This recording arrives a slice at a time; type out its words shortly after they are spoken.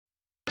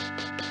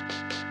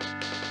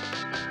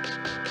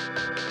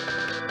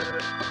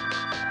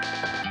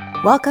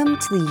Welcome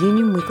to the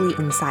Union Weekly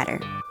Insider.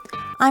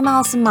 I'm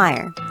Allison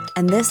Meyer,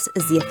 and this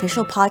is the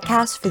official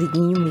podcast for the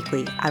Union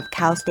Weekly out of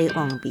Cal State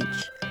Long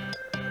Beach.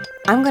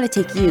 I'm going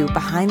to take you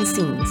behind the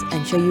scenes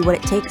and show you what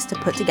it takes to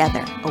put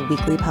together a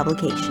weekly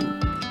publication.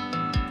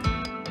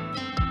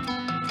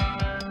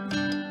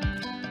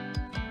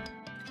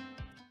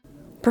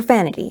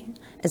 Profanity.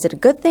 Is it a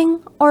good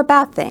thing or a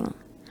bad thing?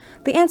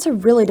 The answer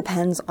really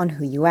depends on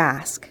who you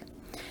ask.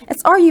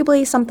 It's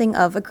arguably something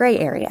of a gray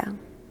area.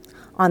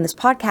 On this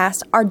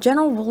podcast, our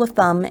general rule of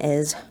thumb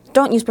is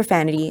don't use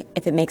profanity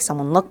if it makes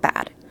someone look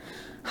bad.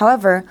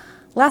 However,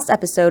 last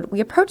episode, we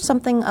approached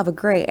something of a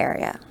gray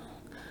area.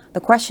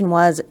 The question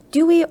was,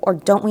 do we or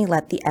don't we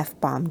let the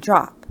F-bomb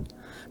drop?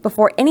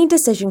 Before any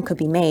decision could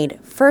be made,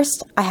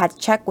 first I had to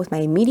check with my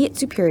immediate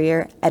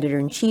superior,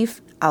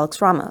 editor-in-chief, Alex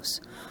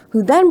Ramos,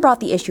 who then brought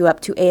the issue up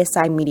to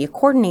ASI media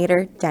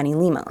coordinator, Danny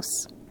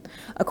Lemos.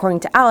 According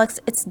to Alex,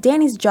 it's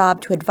Danny's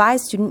job to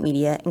advise student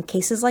media in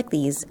cases like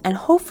these and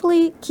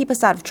hopefully keep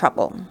us out of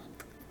trouble.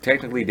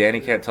 Technically, Danny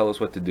can't tell us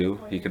what to do.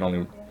 He can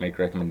only make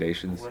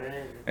recommendations.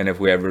 And if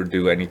we ever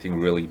do anything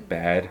really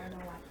bad,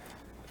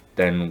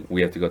 then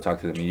we have to go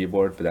talk to the media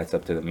board, but that's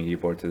up to the media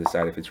board to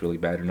decide if it's really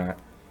bad or not.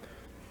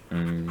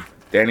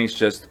 Danny's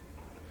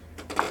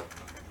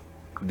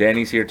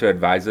here to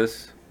advise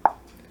us,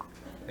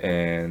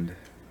 and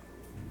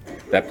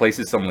that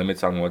places some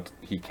limits on what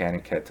he can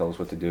and can't tell us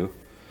what to do.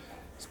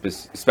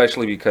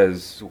 Especially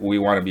because we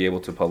want to be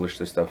able to publish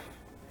the stuff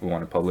we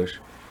want to publish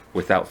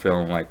without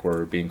feeling like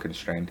we're being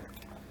constrained.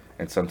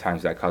 And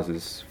sometimes that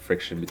causes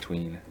friction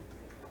between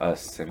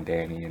us and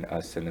Danny and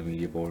us and the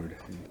media board.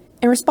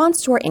 In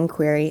response to our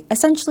inquiry,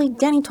 essentially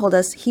Danny told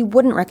us he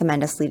wouldn't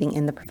recommend us leaving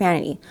in the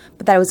profanity,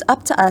 but that it was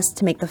up to us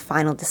to make the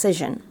final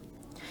decision.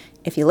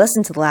 If you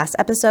listened to the last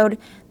episode,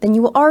 then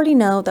you will already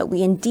know that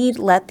we indeed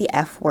let the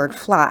F word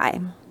fly.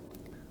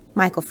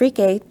 Michael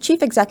Fricke,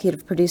 chief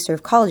executive producer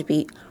of College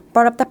Beat,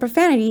 brought up that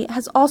profanity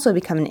has also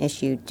become an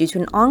issue due to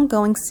an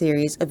ongoing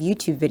series of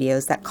YouTube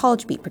videos that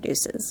College Beat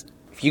produces.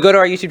 If you go to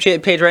our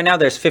YouTube page right now,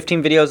 there's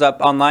 15 videos up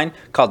online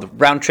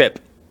called Round Trip,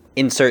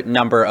 insert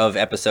number of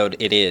episode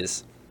it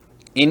is.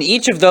 In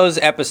each of those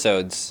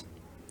episodes,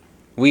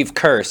 we've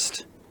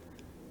cursed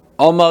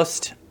completely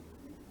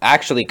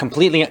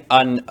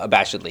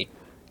unabashedly.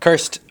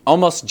 Cursed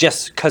almost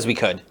just because we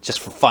could, just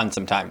for fun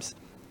sometimes.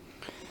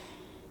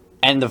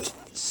 And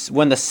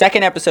when the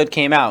second episode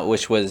came out,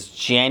 which was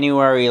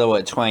January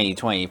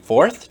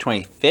 24th,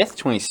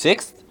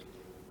 25th,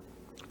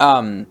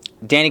 26th,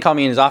 Danny called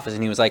me in his office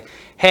and he was like,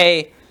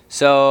 hey,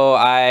 so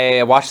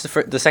I watched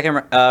the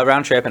second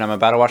round trip and I'm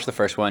about to watch the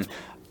first one.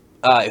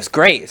 It was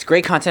great. It's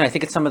great content. I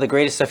think it's some of the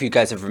greatest stuff you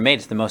guys have ever made.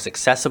 It's the most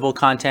accessible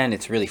content.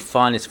 It's really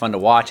fun. It's fun to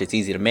watch. It's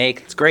easy to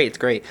make. It's great.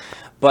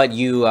 But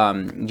you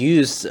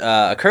use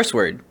a curse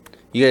word.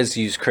 You guys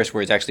use curse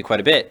words actually quite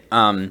a bit.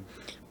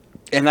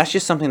 And that's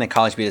just something that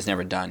College Beat has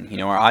never done. You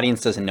know, our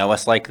audience doesn't know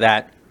us like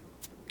that.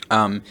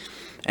 And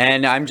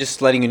I'm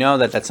just letting you know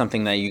that that's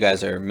something that you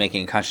guys are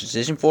making a conscious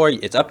decision for.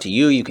 It's up to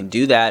you. You can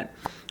do that.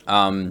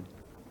 But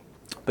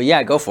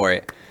yeah, go for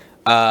it.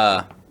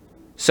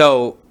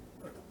 So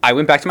I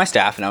went back to my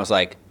staff and I was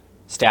like,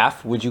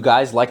 staff, would you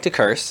guys like to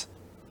curse?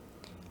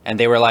 And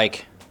they were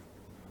like,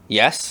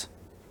 yes.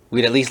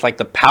 We'd at least like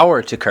the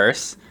power to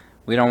curse.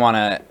 We don't want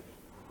to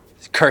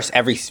curse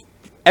every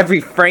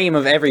frame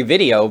of every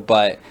video,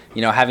 but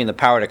you know, having the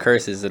power to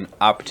curse is an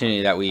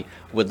opportunity that we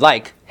would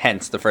like,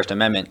 hence the First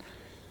Amendment.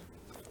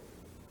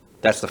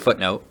 That's the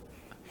footnote.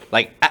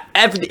 Like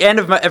at the end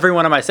of every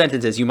one of my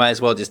sentences, you might as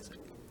well just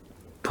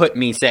put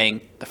me saying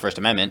the First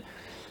Amendment,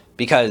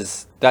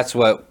 because that's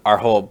what our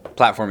whole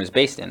platform is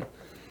based in.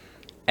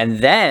 And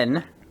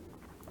then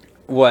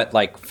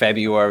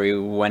February,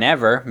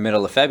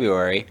 middle of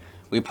February,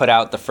 we put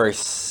out the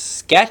first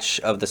sketch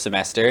of the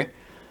semester,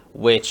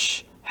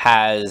 which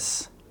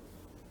it's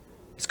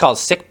called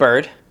Sick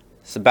Bird.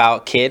 It's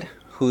about a kid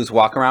who's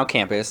walking around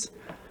campus.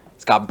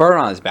 It's got a bird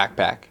on his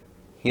backpack.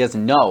 He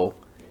doesn't know.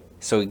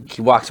 So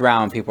he walks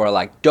around and people are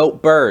like,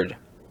 dope bird.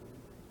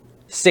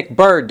 Sick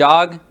bird,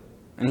 dog.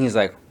 And he's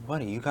like,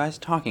 what are you guys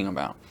talking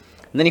about?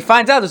 And then he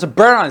finds out there's a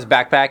bird on his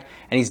backpack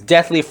and he's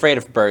deathly afraid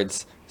of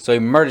birds. So he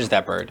murders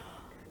that bird.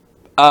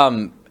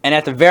 And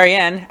at the very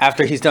end,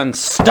 after he's done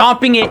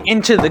stomping it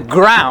into the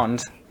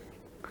ground,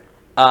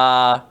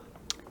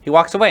 he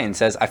walks away and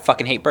says, I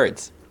fucking hate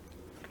birds.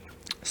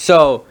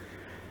 So,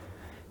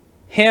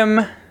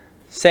 him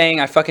saying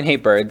I fucking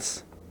hate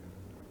birds,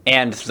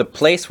 and the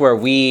place where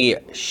we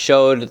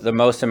showed the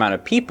most amount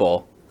of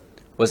people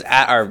was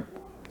at our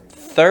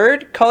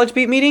third College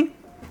Beat meeting.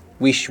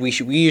 We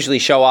usually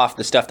show off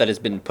the stuff that has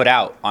been put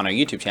out on our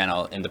YouTube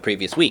channel in the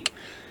previous week.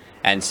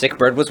 And Sick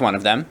Bird was one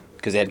of them,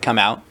 because it had come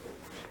out,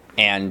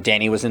 and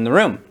Danny was in the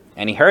room,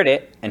 and he heard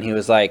it, and he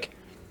was like,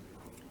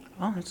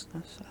 oh, that's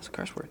a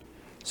curse word.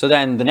 So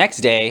then the next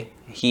day,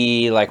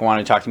 he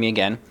wanted to talk to me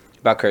again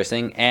about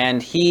cursing,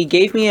 and he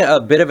gave me a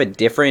bit of a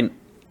different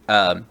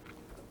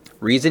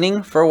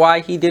reasoning for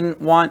why he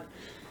didn't want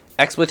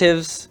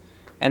expletives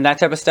and that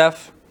type of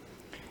stuff.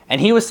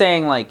 And he was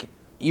saying,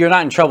 you're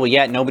not in trouble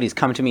yet. Nobody's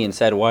come to me and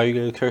said, why are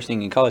you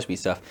cursing in college beat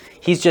stuff?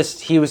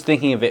 He was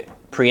thinking of it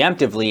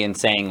preemptively and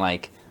saying,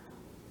 like,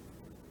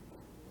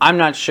 I'm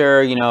not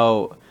sure,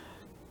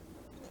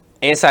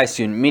 ASI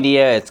student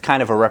media, it's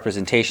kind of a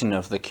representation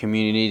of the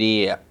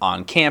community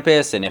on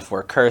campus, and if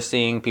we're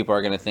cursing, people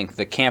are going to think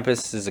the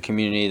campus is a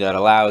community that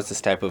allows this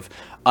type of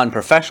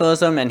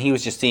unprofessionalism, and he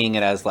was just seeing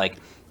it as, like,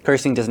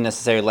 cursing doesn't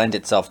necessarily lend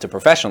itself to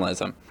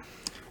professionalism.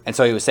 And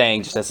so he was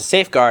saying, just as a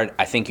safeguard,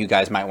 I think you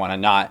guys might want to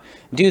not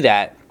do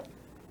that.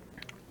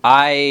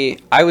 I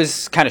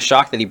was kind of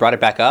shocked that he brought it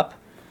back up,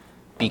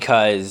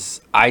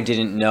 because I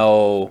didn't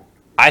know...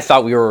 I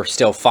thought we were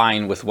still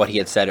fine with what he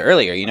had said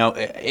earlier.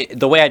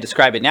 The way I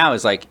describe it now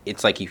is like,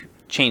 it's like he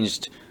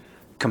changed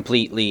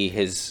completely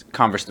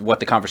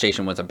what the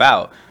conversation was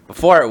about.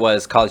 Before it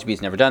was, College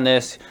Beat's never done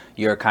this.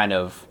 You're kind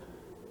of,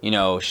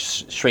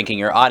 shrinking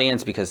your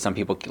audience because some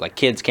people, like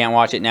kids, can't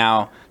watch it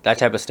now, that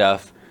type of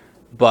stuff.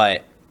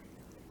 But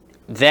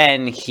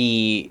then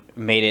he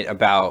made it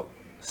about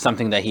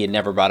something that he had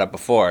never brought up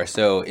before.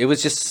 So it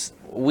was just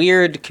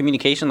weird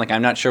communication. Like,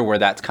 I'm not sure where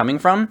that's coming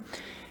from.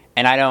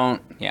 And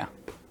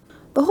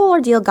The whole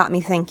ordeal got me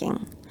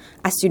thinking.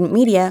 As student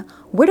media,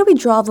 where do we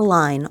draw the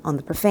line on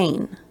the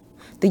profane?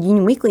 The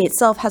Union Weekly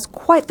itself has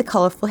quite the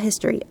colorful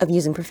history of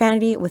using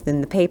profanity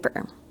within the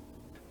paper.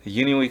 The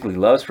Union Weekly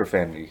loves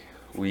profanity.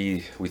 We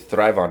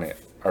thrive on it.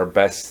 Our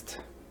best,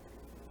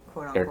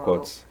 air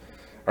quotes,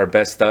 our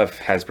best stuff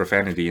has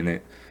profanity in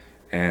it.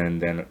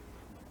 And then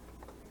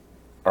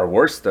our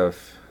worst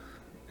stuff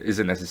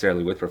isn't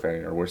necessarily with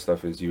profanity. Our worst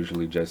stuff is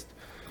usually just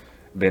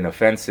been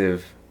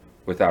offensive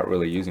without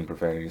really using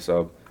profanity.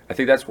 So I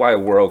think that's why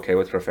we're okay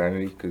with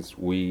profanity, because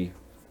I'm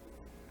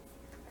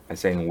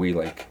saying we,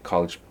 like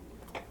college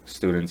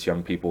students,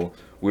 young people,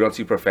 we don't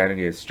see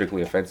profanity as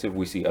strictly offensive.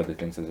 We see other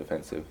things as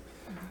offensive.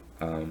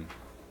 And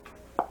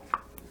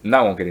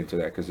I won't get into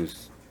that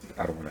because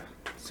I don't want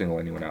to single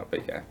anyone out,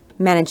 but yeah.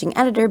 Managing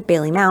editor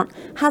Bailey Mount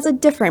has a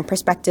different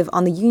perspective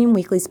on the Union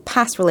Weekly's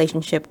past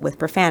relationship with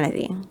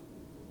profanity.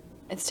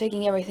 It's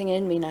taking everything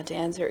in me not to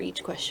answer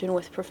each question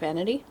with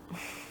profanity.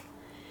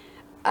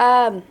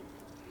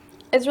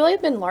 It's really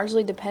been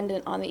largely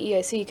dependent on the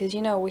EIC because,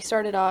 we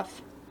started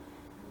off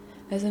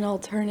as an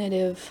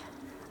alternative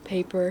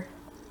paper.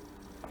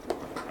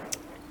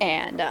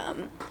 And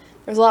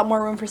there's a lot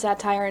more room for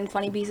satire and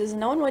funny pieces, and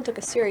no one really took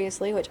us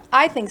seriously, which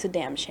I think's a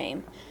damn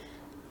shame.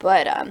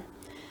 But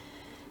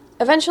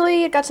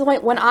eventually it got to the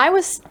point when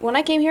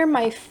I came here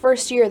my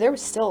first year, there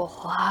was still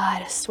a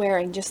lot of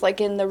swearing, just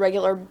like in the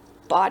regular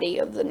body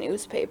of the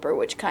newspaper,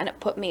 which kind of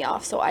put me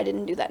off, so I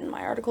didn't do that in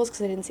my articles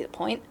because I didn't see the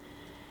point.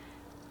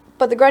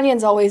 But the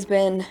Grunion's always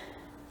been,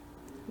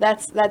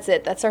 that's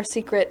it. That's our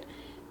secret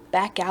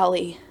back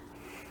alley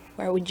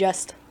where we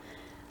just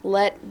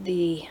let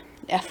the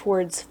F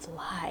words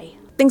fly.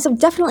 Things have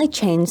definitely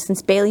changed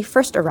since Bailey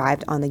first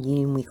arrived on the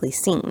Union Weekly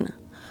scene.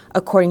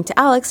 According to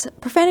Alex,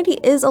 profanity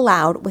is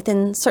allowed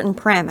within certain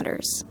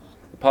parameters.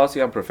 The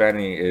policy on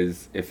profanity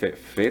is if it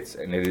fits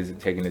and it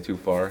isn't taking it too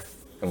far,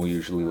 and we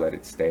usually let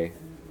it stay.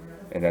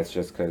 And that's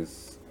just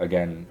because,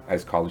 again,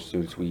 as college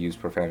students, we use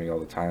profanity all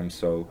the time,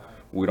 so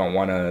we don't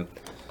want to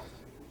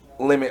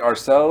limit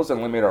ourselves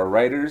and limit our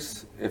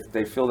writers. If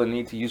they feel the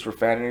need to use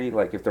profanity,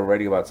 like if they're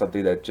writing about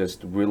something that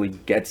just really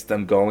gets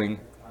them going,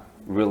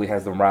 really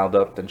has them riled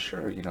up, then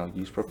sure,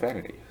 use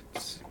profanity.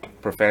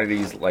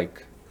 Profanity is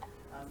like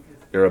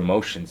your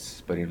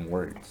emotions, but in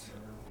words,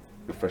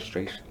 your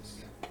frustrations.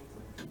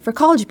 For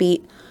College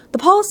Beat, the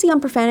policy on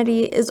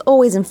profanity is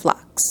always in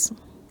flux.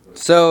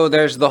 So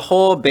there's the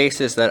whole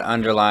basis that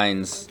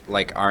underlines,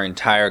 like, our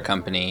entire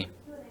company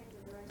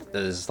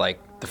is, like,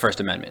 the First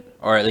Amendment,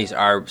 or at least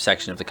our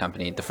section of the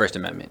company, the First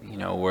Amendment.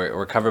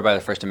 We're covered by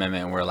the First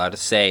Amendment, and we're allowed to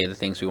say the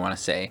things we want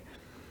to say.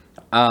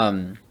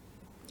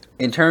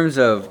 In terms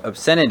of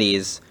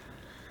obscenities,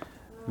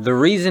 the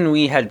reason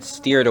we had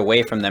steered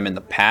away from them in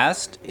the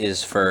past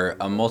is for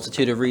a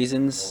multitude of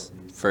reasons.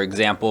 For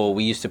example,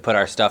 we used to put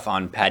our stuff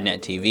on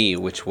Padnet TV,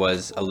 which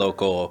was a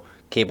local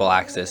cable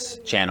access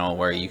channel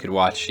where you could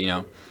watch,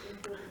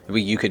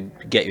 you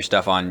could get your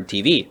stuff on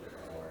TV.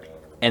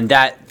 And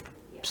that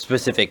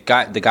specific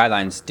the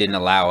guidelines didn't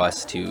allow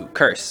us to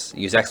curse,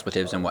 use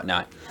expletives and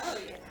whatnot.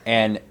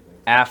 And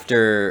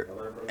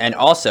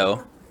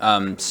also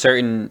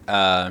certain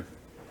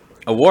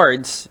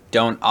awards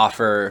don't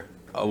offer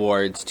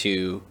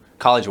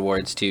college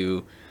awards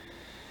to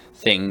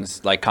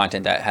things like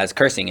content that has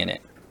cursing in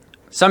it.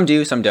 Some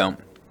do, some don't.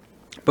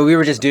 But we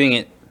were just doing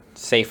it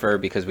safer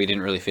because we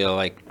didn't really feel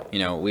like,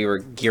 we were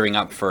gearing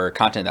up for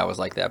content that was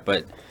like that.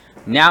 But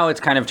now it's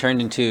kind of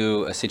turned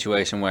into a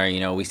situation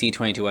where, we see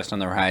 22 West on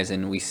the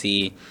horizon, we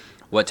see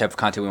what type of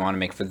content we want to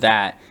make for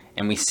that,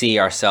 and we see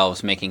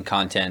ourselves making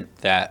content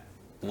that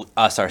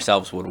us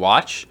ourselves would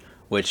watch,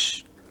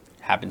 which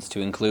happens to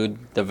include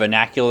the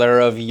vernacular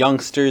of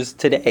youngsters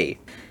today.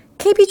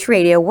 KPH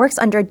Radio works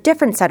under a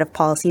different set of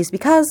policies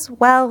because,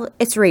 well,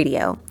 it's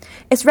radio.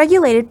 It's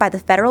regulated by the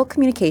Federal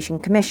Communication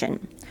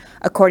Commission.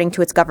 According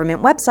to its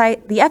government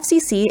website, the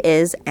FCC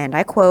is, and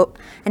I quote,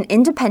 an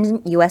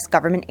independent U.S.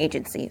 government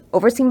agency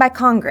overseen by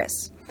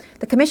Congress.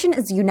 The Commission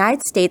is the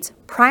United States'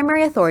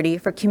 primary authority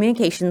for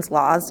communications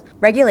laws,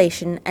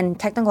 regulation, and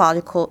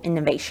technological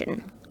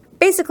innovation.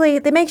 Basically,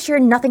 they make sure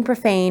nothing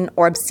profane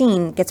or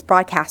obscene gets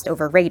broadcast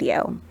over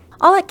radio.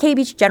 I'll let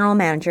KBeach General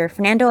Manager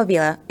Fernando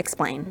Avila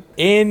explain.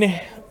 In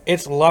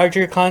its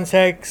larger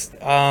context,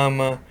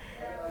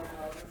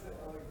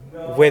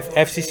 with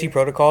FCC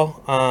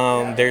protocol,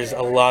 there's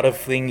a lot of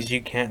things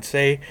you can't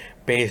say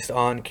based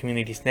on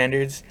community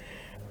standards.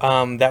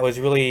 That was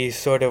really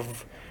sort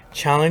of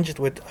challenged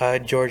with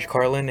George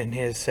Carlin and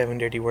his 7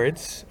 dirty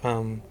words,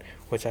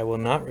 which I will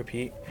not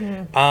repeat.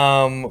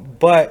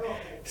 But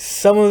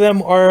some of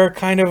them are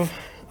kind of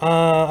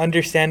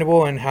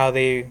understandable in how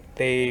they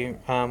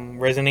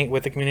resonate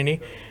with the community.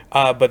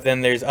 But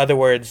then there's other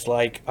words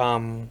like,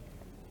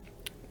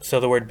 so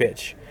the word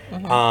bitch.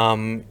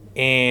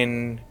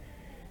 In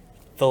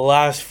the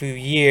last few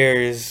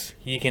years,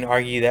 you can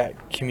argue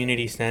that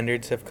community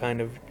standards have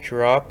kind of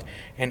dropped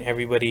and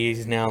everybody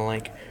is now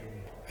like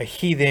a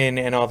heathen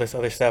and all this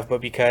other stuff. But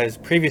because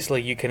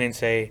previously you couldn't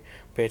say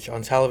bitch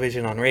on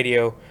television, on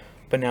radio,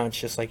 but now it's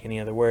just like any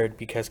other word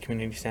because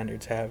community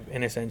standards have,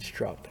 in a sense,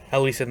 dropped.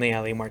 At least in the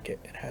LA market,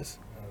 it has.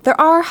 There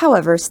are,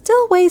 however,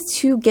 still ways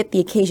to get the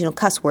occasional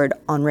cuss word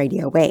on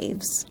radio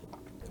waves.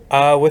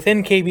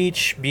 Within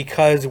KBeach,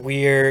 because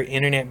we're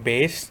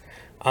internet-based,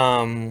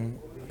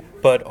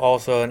 but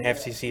also an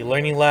FCC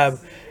learning lab,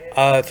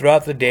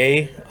 throughout the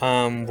day,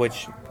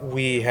 which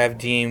we have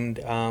deemed,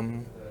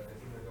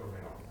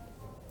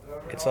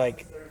 it's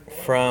like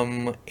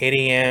from 8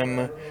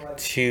 a.m.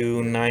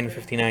 to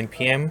 9:59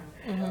 p.m.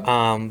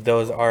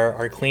 Those are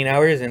our clean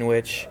hours in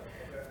which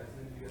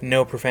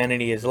no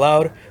profanity is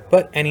allowed,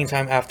 but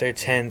anytime after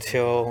 10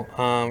 till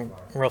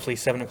roughly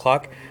 7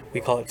 o'clock, we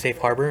call it safe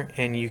harbor,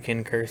 and you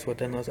can curse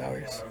within those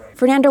hours.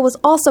 Fernando was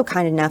also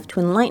kind enough to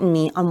enlighten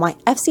me on why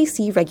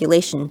FCC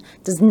regulation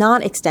does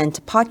not extend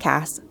to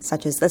podcasts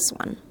such as this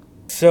one.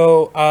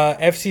 So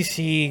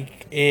FCC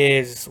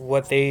is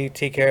what they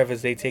take care of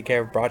is they take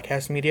care of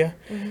broadcast media.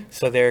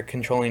 So they're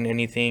controlling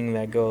anything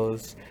that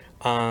goes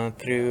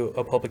through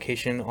a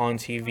publication on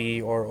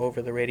TV or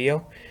over the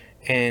radio.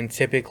 And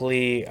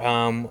typically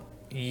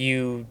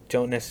you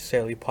don't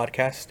necessarily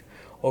podcast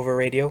over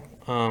radio,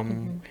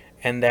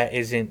 and that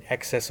isn't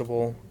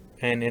accessible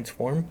in its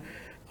form.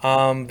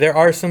 There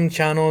are some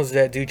channels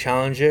that do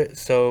challenge it.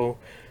 So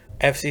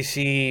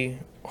FCC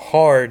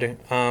hard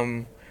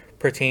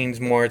pertains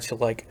more to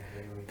like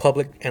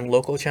public and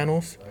local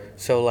channels.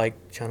 So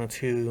like Channel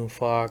 2,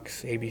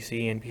 Fox,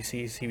 ABC,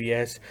 NBC,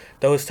 CBS,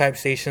 those type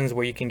stations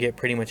where you can get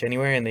pretty much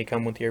anywhere and they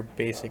come with your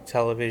basic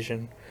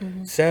television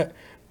set.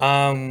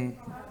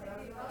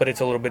 But it's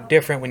a little bit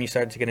different when you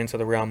start to get into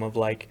the realm of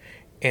like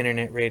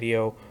internet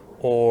radio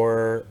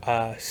or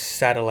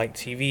satellite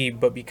TV,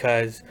 but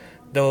because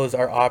those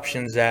are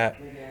options that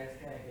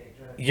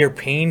you're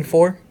paying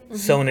for.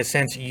 So in a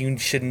sense, you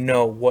should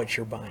know what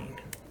you're buying.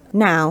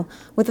 Now,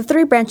 with the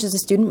 3 branches of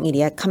student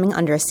media coming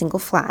under a single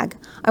flag,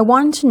 I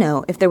wanted to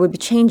know if there would be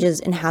changes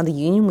in how the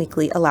Union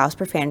Weekly allows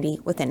profanity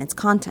within its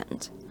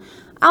content.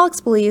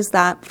 Alex believes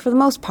that, for the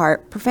most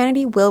part,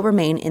 profanity will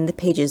remain in the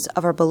pages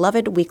of our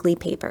beloved weekly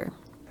paper.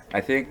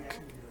 I think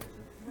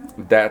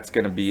that's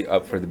going to be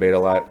up for debate a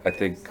lot. I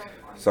think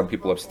some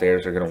people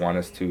upstairs are going to want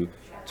us to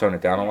tone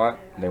it down a lot.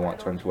 They want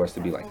to us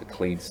to be like a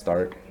clean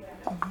start.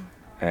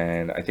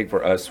 And I think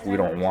for us, we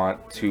don't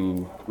want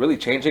to really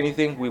change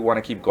anything. We want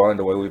to keep going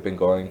the way we've been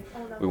going.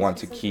 We want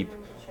to keep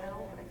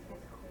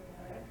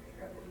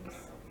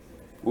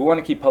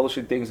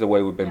publishing things the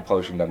way we've been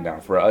publishing them now.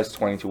 For us,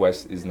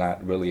 22West is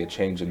not really a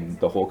change in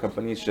the whole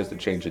company. It's just a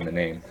change in the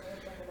name.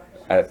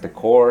 At the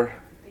core,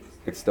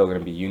 it's still going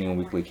to be Union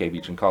Weekly,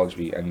 KBeach, and College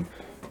Beat. And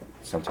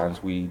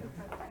sometimes we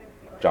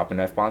drop an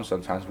F-bomb.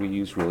 Sometimes we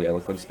use really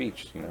eloquent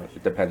speech. You know,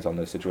 it depends on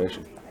the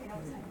situation.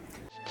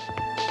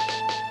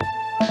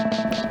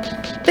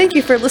 Thank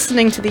you for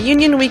listening to the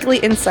Union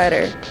Weekly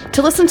Insider.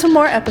 To listen to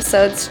more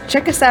episodes,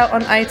 check us out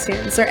on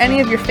iTunes or any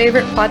of your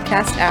favorite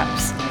podcast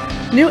apps.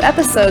 New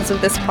episodes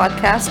of this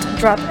podcast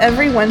drop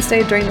every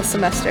Wednesday during the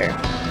semester.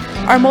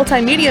 Our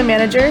multimedia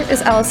manager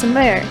is Allison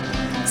Mayer.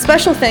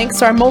 Special thanks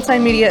to our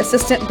multimedia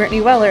assistant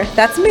Brittany Weller,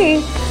 that's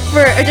me,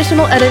 for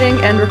additional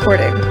editing and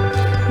recording.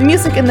 The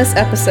music in this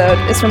episode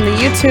is from the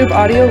YouTube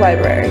audio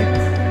library.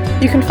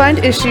 You can find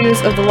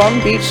issues of the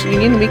Long Beach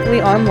Union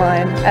Weekly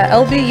online at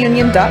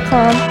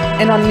lbunion.com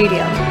and on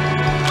Medium.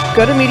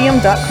 Go to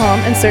medium.com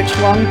and search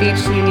Long Beach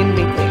Union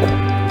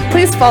Weekly.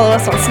 Please follow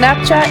us on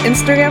Snapchat,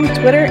 Instagram,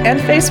 Twitter, and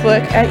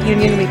Facebook at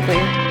Union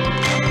Weekly.